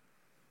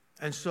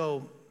 And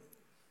so,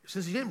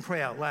 since he didn't pray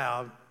out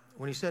loud,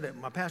 when he said it,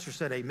 my pastor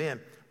said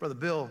amen. Brother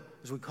Bill,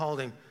 as we called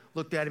him,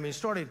 looked at him and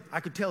started, I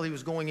could tell he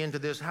was going into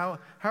this. How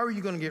are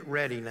you going to get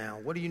ready now?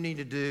 What do you need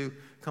to do?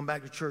 Come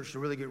back to church to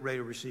really get ready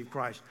to receive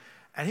Christ.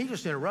 And he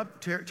just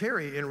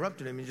Terry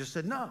interrupted him and just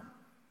said, no,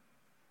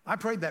 I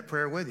prayed that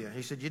prayer with you.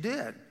 He said, you did?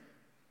 And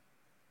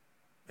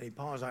he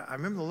paused. I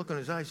remember the look on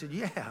his eye. He said,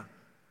 yeah,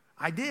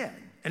 I did.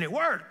 And it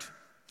worked.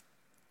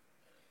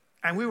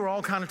 And we were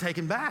all kind of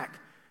taken back.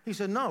 He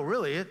said, no,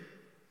 really,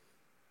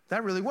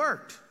 that really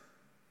worked.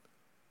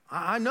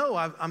 I know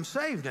I'm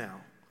saved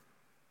now.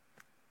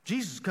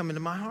 Jesus come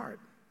into my heart.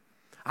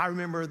 I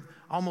remember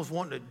almost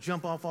wanting to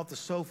jump off the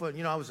sofa.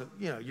 I was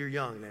you're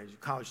young, as a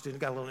college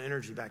student, got a little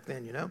energy back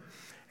then,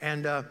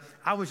 And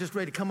I was just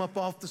ready to come up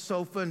off the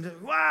sofa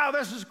and, wow,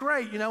 this is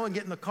great, and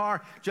get in the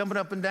car, jumping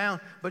up and down.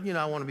 But,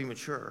 I want to be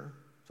mature.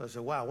 So I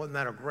said, wow, wasn't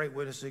that a great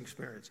witnessing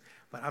experience?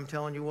 But I'm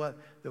telling you what,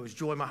 there was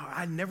joy in my heart.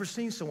 I'd never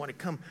seen someone to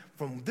come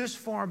from this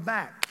far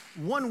back,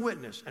 one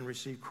witness, and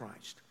receive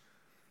Christ.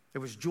 There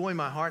was joy in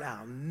my heart.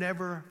 I'll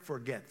never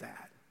forget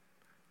that.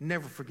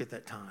 Never forget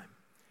that time.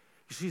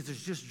 You see,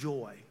 there's just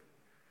joy.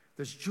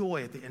 There's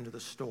joy at the end of the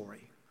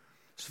story.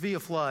 Sophia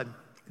Flood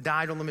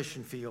died on the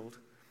mission field.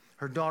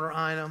 Her daughter,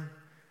 Ina,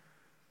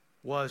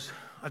 was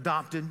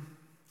adopted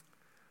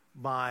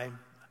by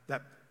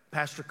that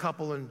pastor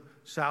couple in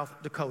South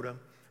Dakota.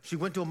 She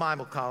went to a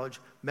Bible college,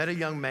 met a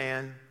young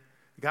man,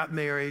 got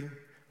married,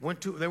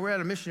 they were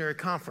at a missionary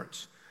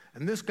conference.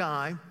 And this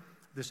guy,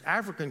 this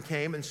African,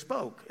 came and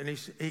spoke. And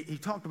he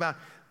talked about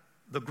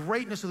the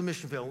greatness of the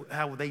mission field,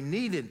 how they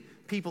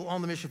needed people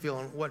on the mission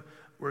field, and what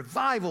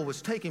revival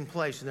was taking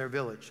place in their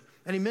village.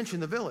 And he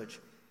mentioned the village.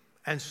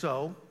 And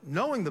so,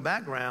 knowing the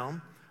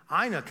background,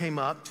 Ina came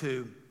up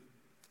to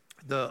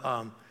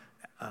the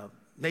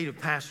native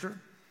pastor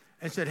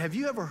and said, have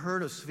you ever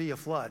heard of Sophia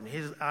Flood? And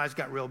his eyes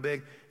got real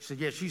big. He said,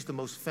 yeah, she's the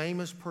most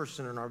famous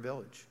person in our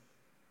village.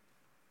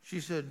 She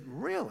said,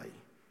 really?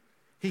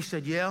 He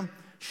said, yeah,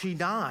 she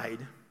died,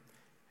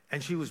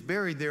 and she was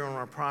buried there on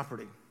our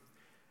property.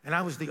 And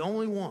I was the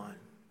only one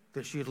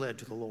that she had led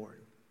to the Lord.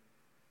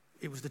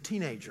 It was the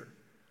teenager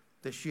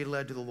that she had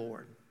led to the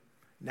Lord,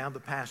 now the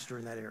pastor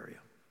in that area.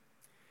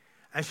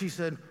 And she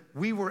said,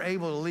 we were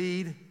able to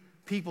lead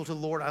people to the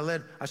Lord.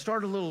 I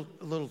started a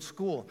little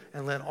school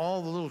and led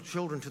all the little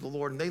children to the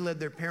Lord, and they led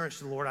their parents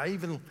to the Lord. I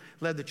even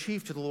led the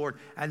chief to the Lord,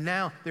 and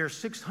now there are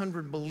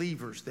 600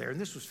 believers there,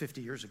 and this was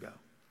 50 years ago.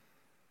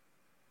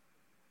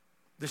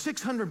 There's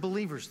 600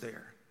 believers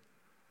there.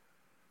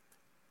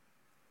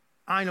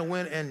 Ina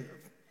went and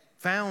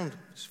found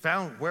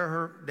where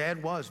her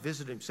dad was,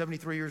 visited him,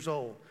 73 years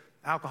old,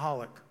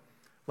 alcoholic,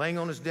 laying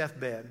on his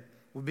deathbed,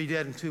 would be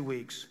dead in 2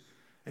 weeks.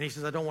 And he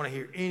says, I don't want to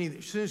hear anything.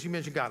 As soon as you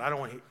mention God, I don't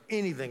want to hear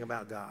anything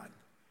about God.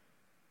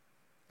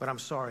 But I'm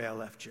sorry I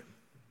left you.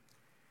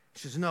 He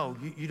says, no,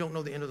 you don't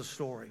know the end of the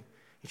story.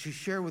 And she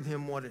shared with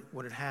him what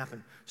had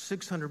happened.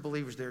 600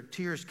 believers there.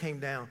 Tears came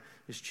down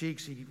his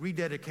cheeks. He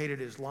rededicated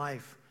his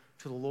life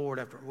to the Lord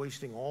after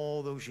wasting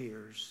all those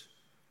years.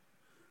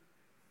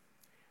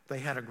 They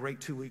had a great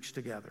 2 weeks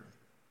together.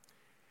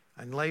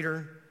 And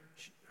later,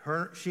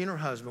 she and her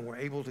husband were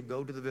able to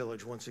go to the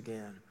village once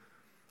again.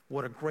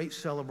 What a great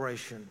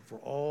celebration for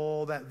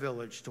all that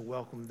village to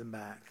welcome them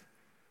back.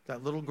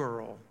 That little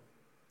girl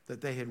that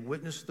they had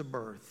witnessed the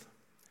birth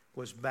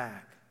was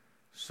back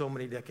so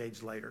many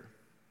decades later.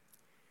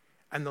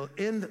 And the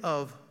end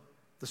of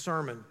the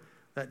sermon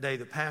that day,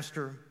 the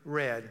pastor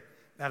read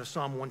out of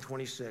Psalm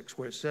 126,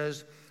 where it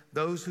says,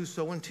 those who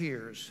sow in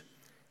tears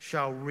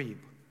shall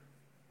reap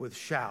with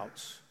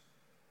shouts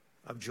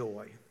of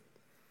joy.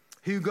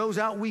 He who goes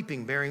out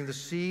weeping, bearing the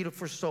seed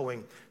for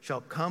sowing,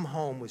 shall come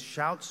home with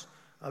shouts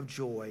of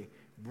joy,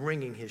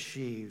 bringing his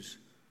sheaves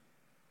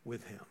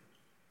with him.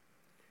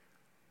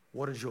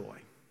 What a joy.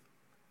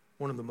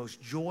 One of the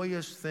most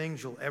joyous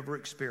things you'll ever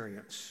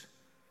experience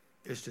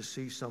is to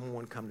see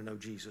someone come to know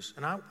Jesus.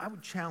 And I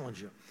would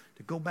challenge you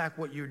to go back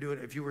what you were doing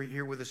if you were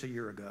here with us a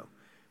year ago.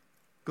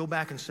 Go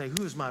back and say,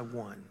 who is my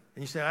one?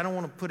 And you say, I don't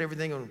want to put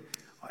everything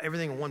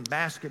in one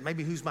basket.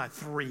 Maybe who's my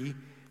three?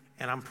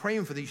 And I'm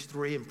praying for these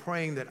three and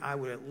praying that I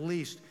would at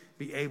least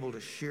be able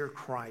to share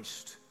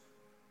Christ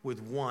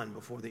with one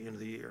before the end of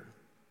the year.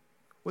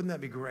 Wouldn't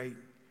that be great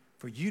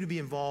for you to be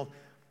involved?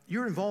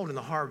 You're involved in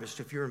the harvest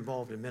if you're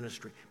involved in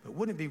ministry. But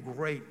wouldn't it be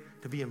great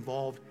to be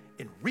involved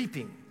in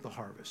reaping the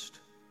harvest?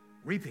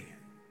 Reaping it.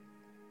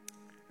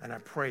 And I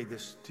pray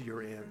this to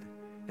your end.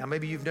 Now,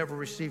 maybe you've never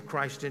received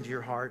Christ into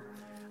your heart.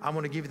 I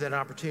want to give you that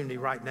opportunity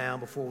right now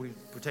before we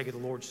partake of the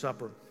Lord's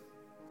Supper.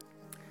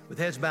 With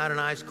heads bowed and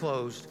eyes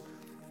closed,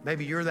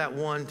 maybe you're that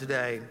one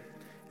today,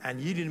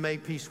 and you need to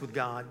make peace with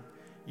God.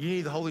 You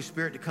need the Holy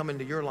Spirit to come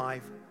into your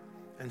life.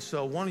 And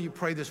so why don't you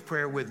pray this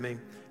prayer with me?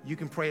 You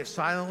can pray it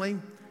silently,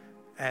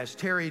 as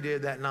Terry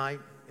did that night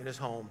in his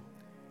home,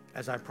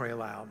 as I pray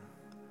aloud.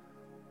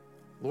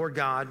 Lord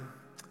God,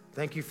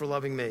 thank you for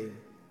loving me.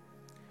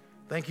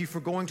 Thank you for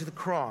going to the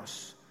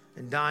cross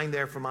and dying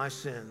there for my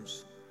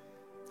sins.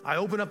 I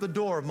open up the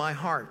door of my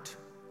heart,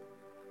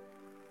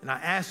 and I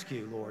ask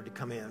you, Lord, to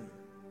come in.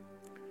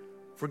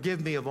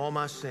 Forgive me of all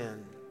my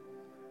sin.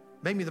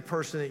 Make me the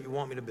person that you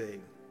want me to be.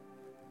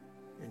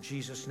 In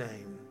Jesus'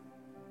 name,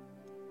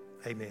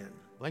 amen.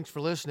 Thanks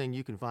for listening.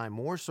 You can find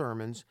more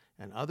sermons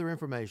and other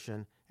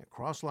information at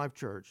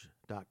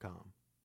crosslifechurch.com.